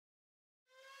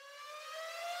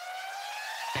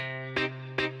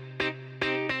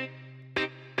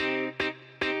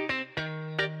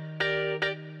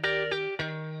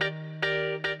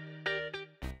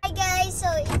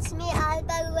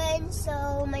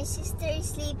my sister is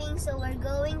sleeping, so we're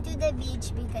going to the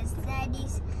beach because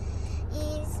Daddy's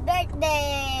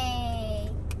birthday.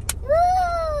 Woo!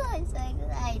 I'm so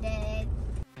excited.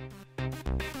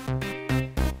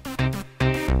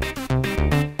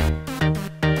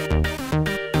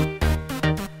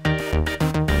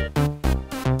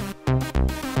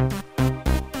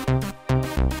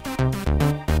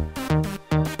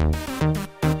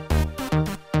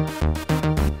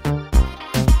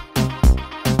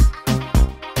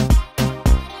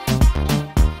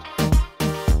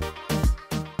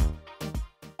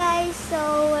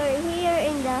 So we're here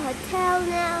in the hotel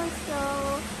now,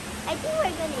 so I think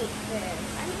we're gonna eat first.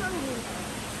 I'm hungry now.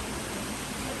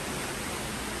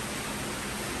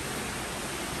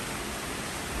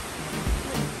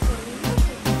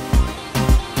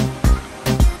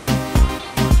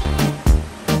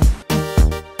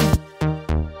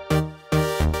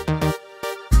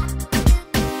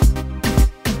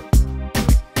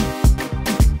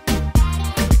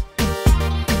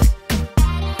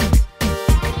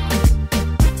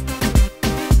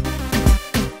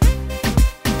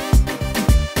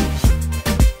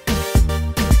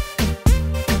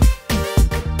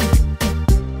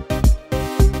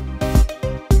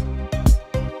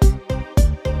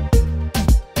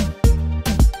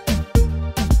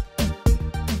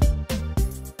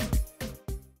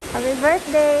 Happy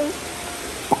birthday!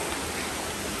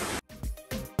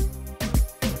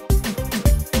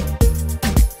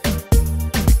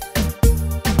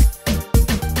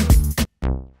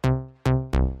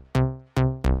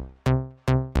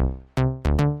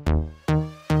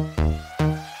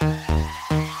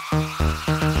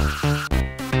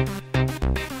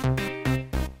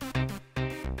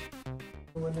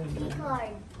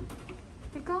 Hard.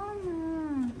 Ikaw na.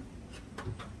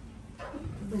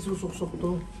 May susok-sok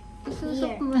to.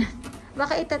 Isusok mo.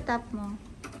 Baka itatap mo.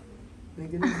 May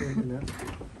ganun.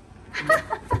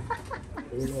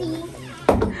 See?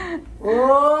 Oh!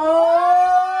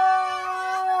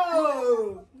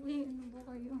 Uy, ano ba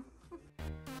kayo?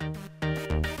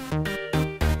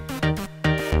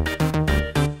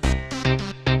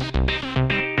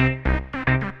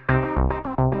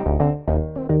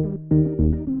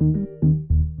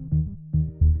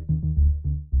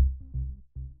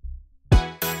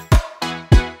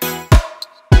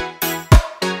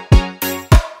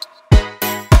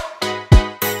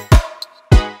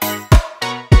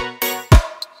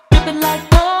 Like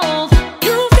gold.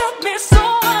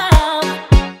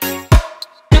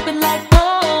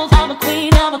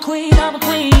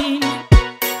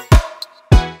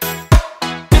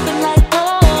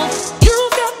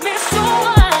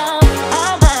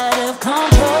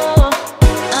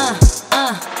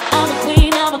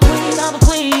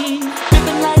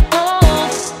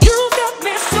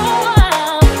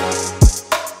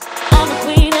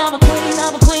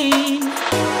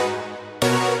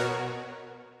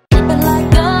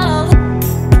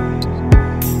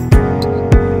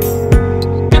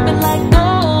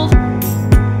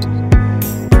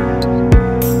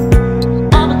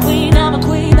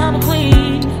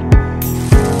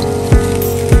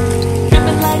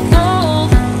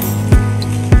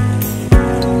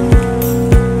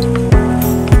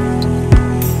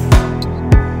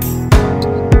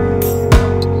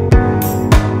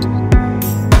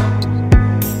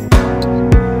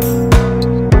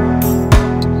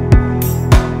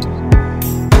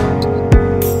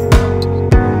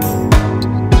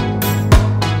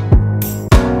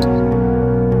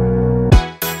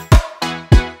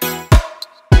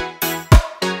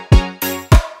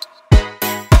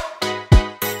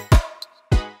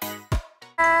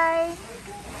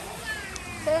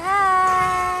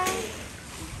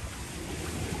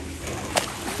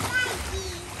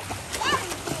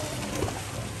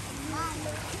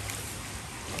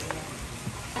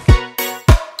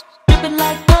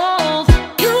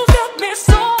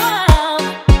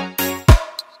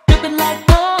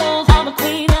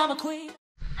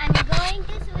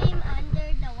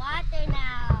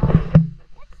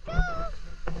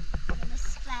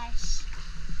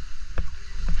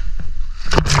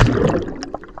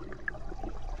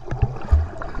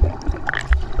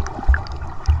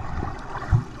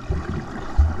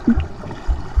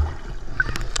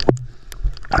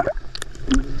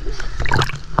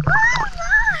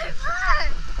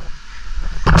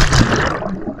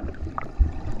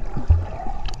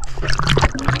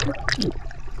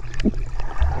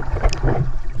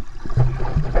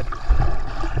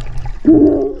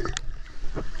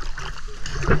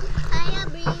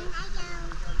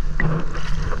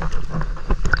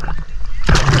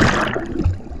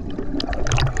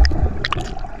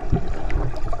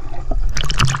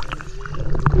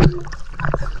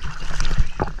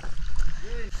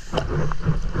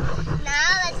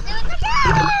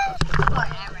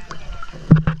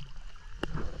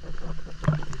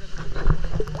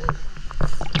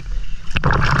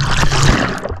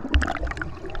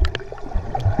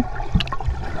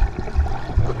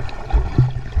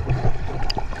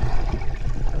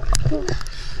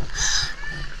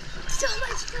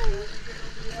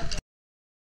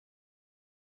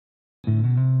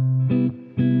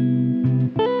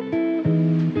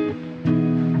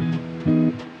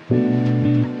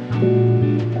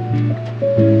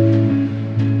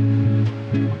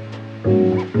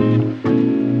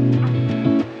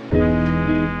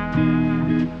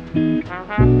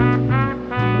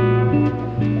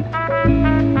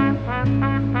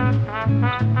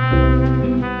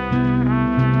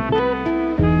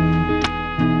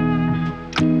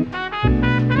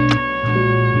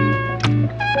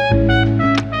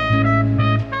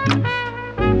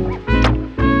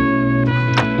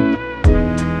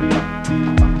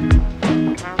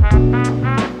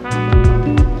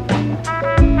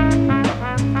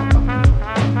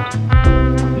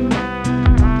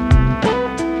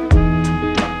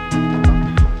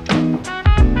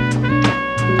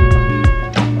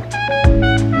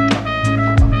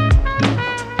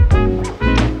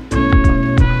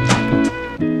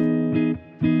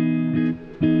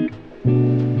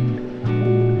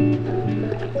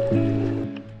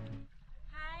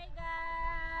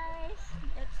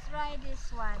 try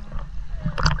this one.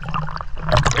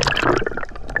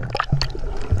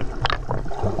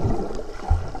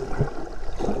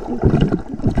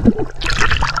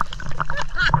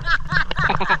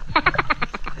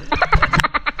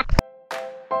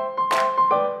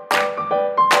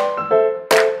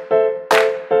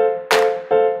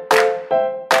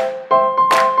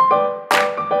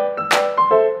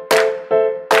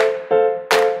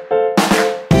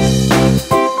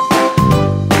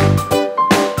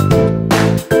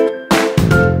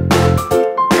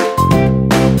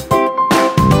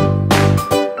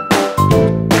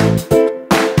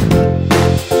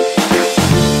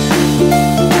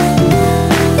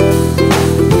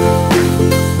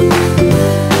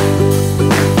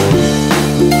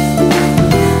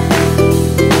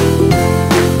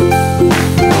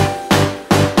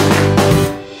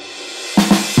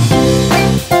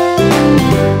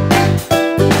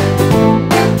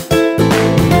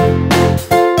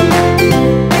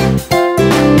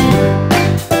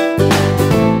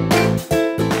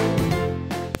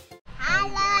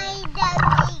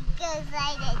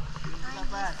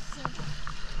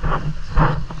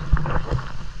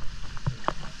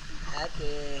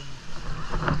 Ate.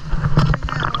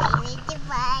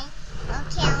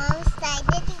 Okay, I'm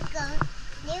excited to go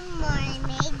in the morning.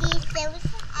 Maybe so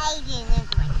excited in the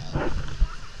morning.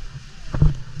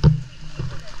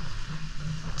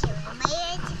 Okay, am I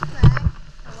ready to put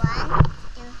 1,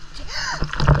 2, 3.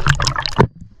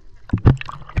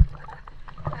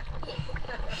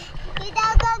 Kita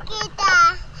go, kita.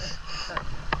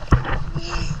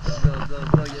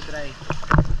 Go, you try.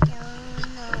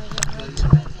 No, you ready?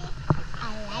 I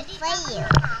like for you.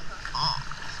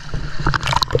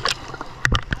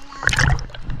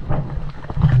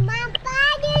 Mom,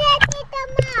 paano na tita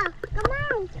mo? Come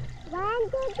on. 1,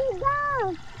 2, 3, go.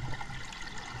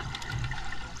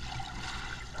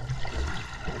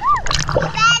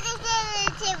 Ready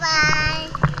to one.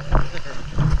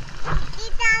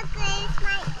 Tita Chris,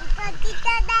 my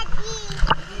tita Daddy.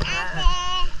 Ate.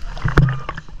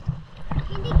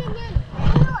 Hindi ganyan.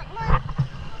 No.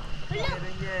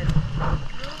 Meron yan.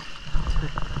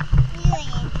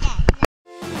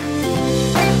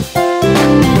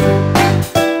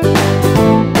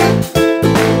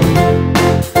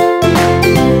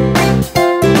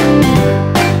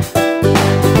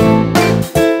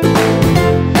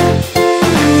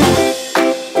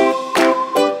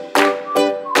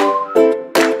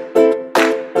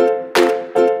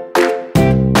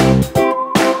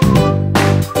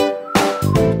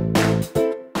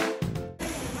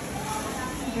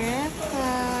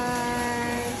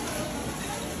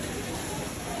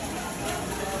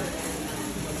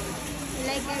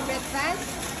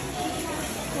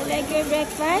 You like your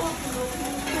breakfast?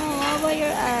 Oh, how about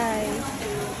your eyes?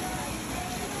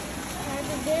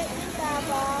 Happy birthday,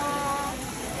 Papa.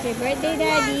 Happy birthday,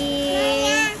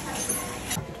 Daddy!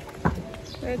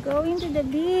 We're going to the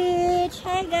beach.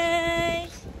 Hi,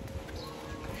 guys!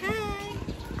 Hi!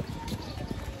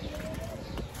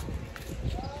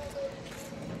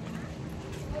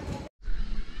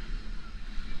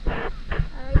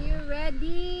 Are you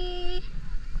ready?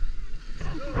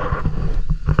 We're going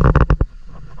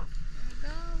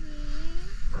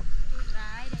to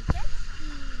ride a jet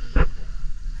ski.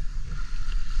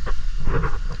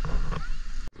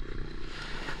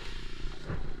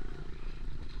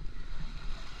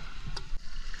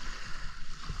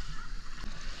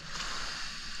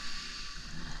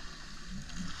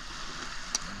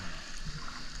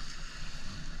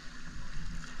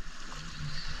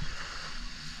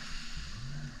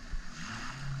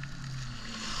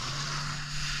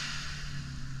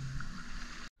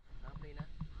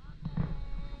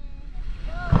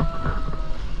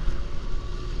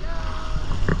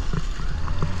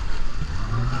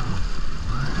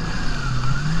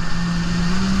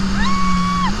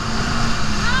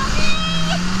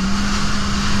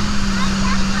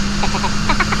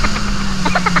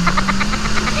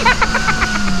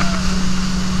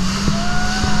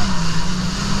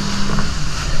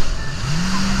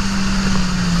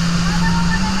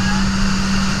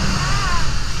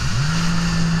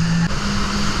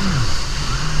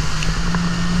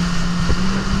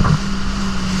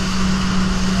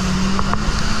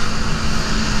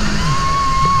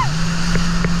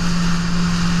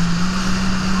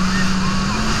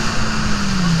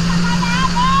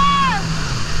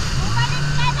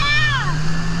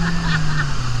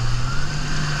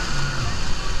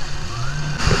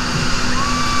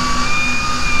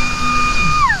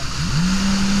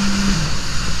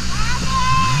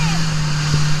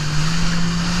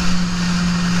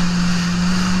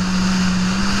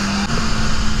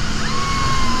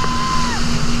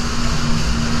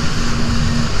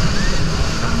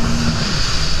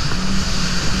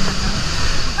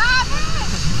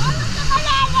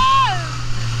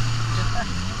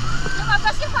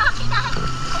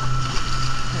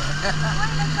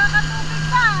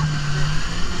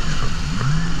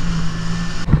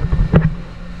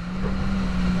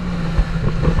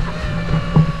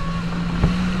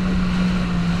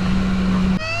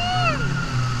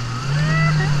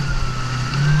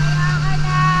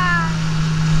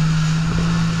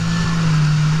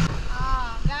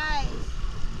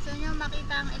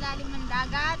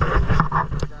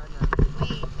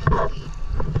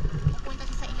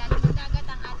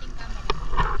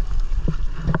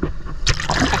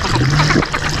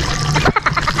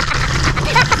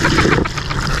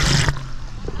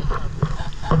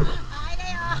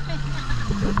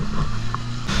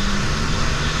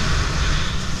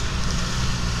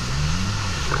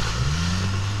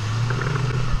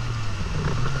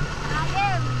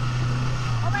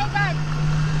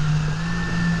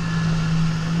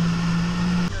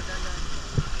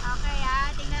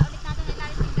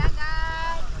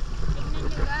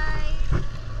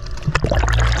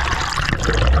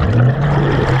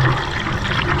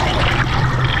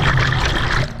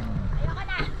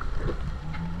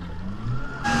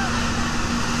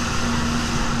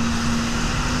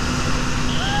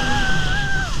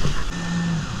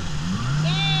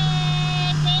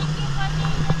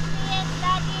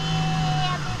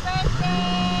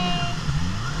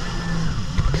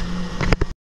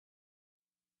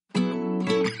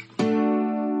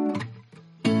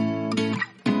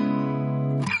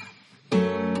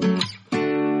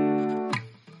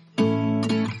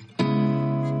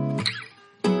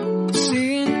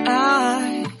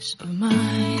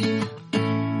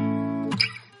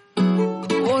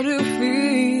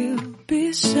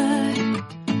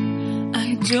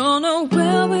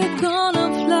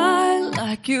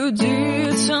 like you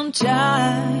did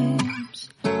sometimes,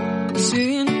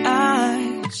 seeing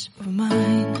eyes of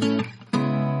mine.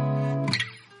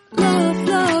 Love,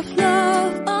 love,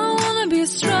 love, I wanna be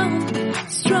strong,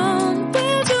 strong.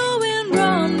 We're doing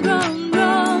wrong, wrong,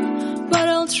 wrong, but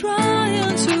I'll try.